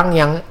seorang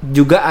yang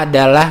juga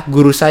adalah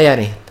guru saya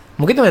nih.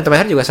 Mungkin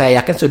teman-teman juga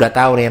saya yakin sudah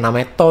tahu nih, yang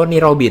namanya Tony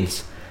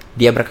Robbins.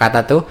 Dia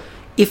berkata tuh,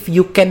 if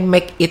you can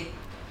make it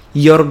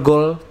your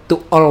goal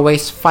to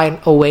always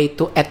find a way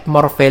to add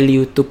more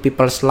value to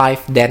people's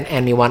life than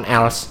anyone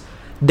else,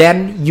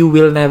 then you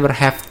will never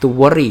have to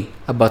worry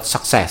about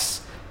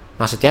success.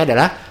 Maksudnya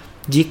adalah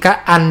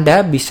jika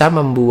Anda bisa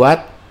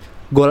membuat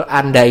goal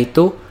Anda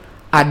itu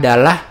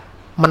adalah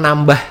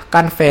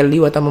menambahkan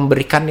value atau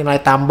memberikan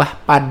nilai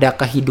tambah pada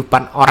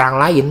kehidupan orang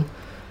lain,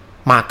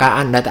 maka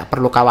Anda tak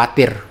perlu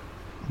khawatir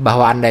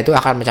bahwa Anda itu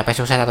akan mencapai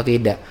sukses atau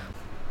tidak.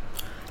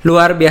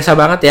 Luar biasa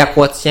banget ya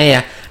quotes-nya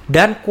ya.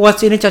 Dan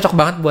quotes ini cocok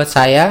banget buat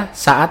saya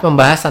saat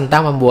membahas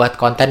tentang membuat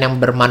konten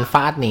yang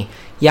bermanfaat nih,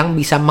 yang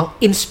bisa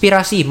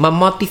menginspirasi,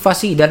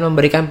 memotivasi, dan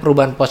memberikan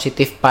perubahan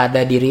positif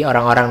pada diri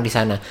orang-orang di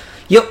sana.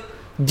 Yuk,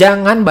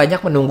 jangan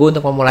banyak menunggu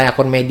untuk memulai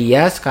akun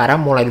media.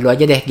 Sekarang mulai dulu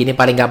aja deh. Gini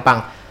paling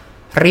gampang.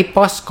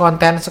 Repost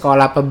konten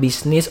Sekolah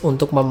Pebisnis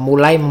untuk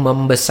memulai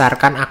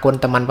membesarkan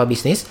akun teman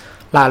pebisnis.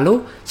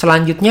 Lalu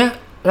selanjutnya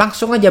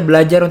langsung aja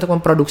belajar untuk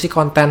memproduksi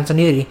konten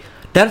sendiri.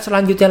 Dan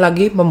selanjutnya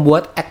lagi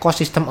membuat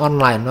ekosistem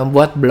online,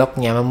 membuat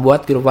blognya,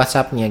 membuat grup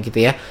WhatsApp-nya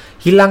gitu ya.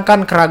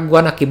 Hilangkan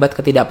keraguan akibat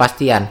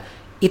ketidakpastian.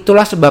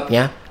 Itulah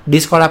sebabnya di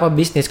Sekolah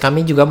Pebisnis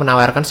kami juga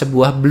menawarkan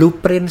sebuah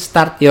blueprint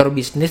start your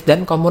business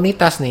dan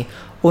komunitas nih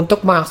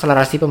untuk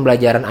mengakselerasi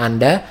pembelajaran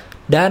Anda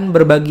dan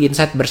berbagi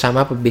insight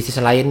bersama pebisnis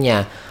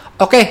lainnya.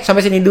 Oke,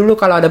 sampai sini dulu.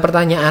 Kalau ada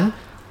pertanyaan,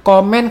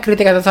 komen,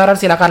 kritik atau saran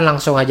silakan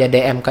langsung aja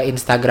DM ke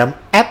Instagram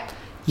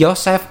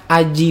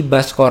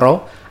 @YosefAjiBaskoro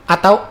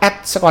atau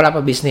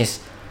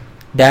 @sekolahpebisnis.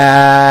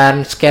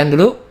 Dan sekian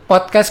dulu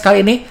podcast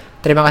kali ini.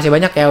 Terima kasih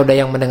banyak ya udah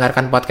yang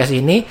mendengarkan podcast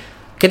ini.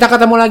 Kita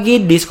ketemu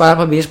lagi di Sekolah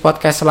Pebisnis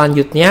Podcast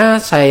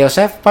selanjutnya. Saya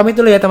Yosef, pamit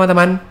dulu ya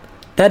teman-teman.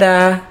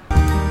 Dadah.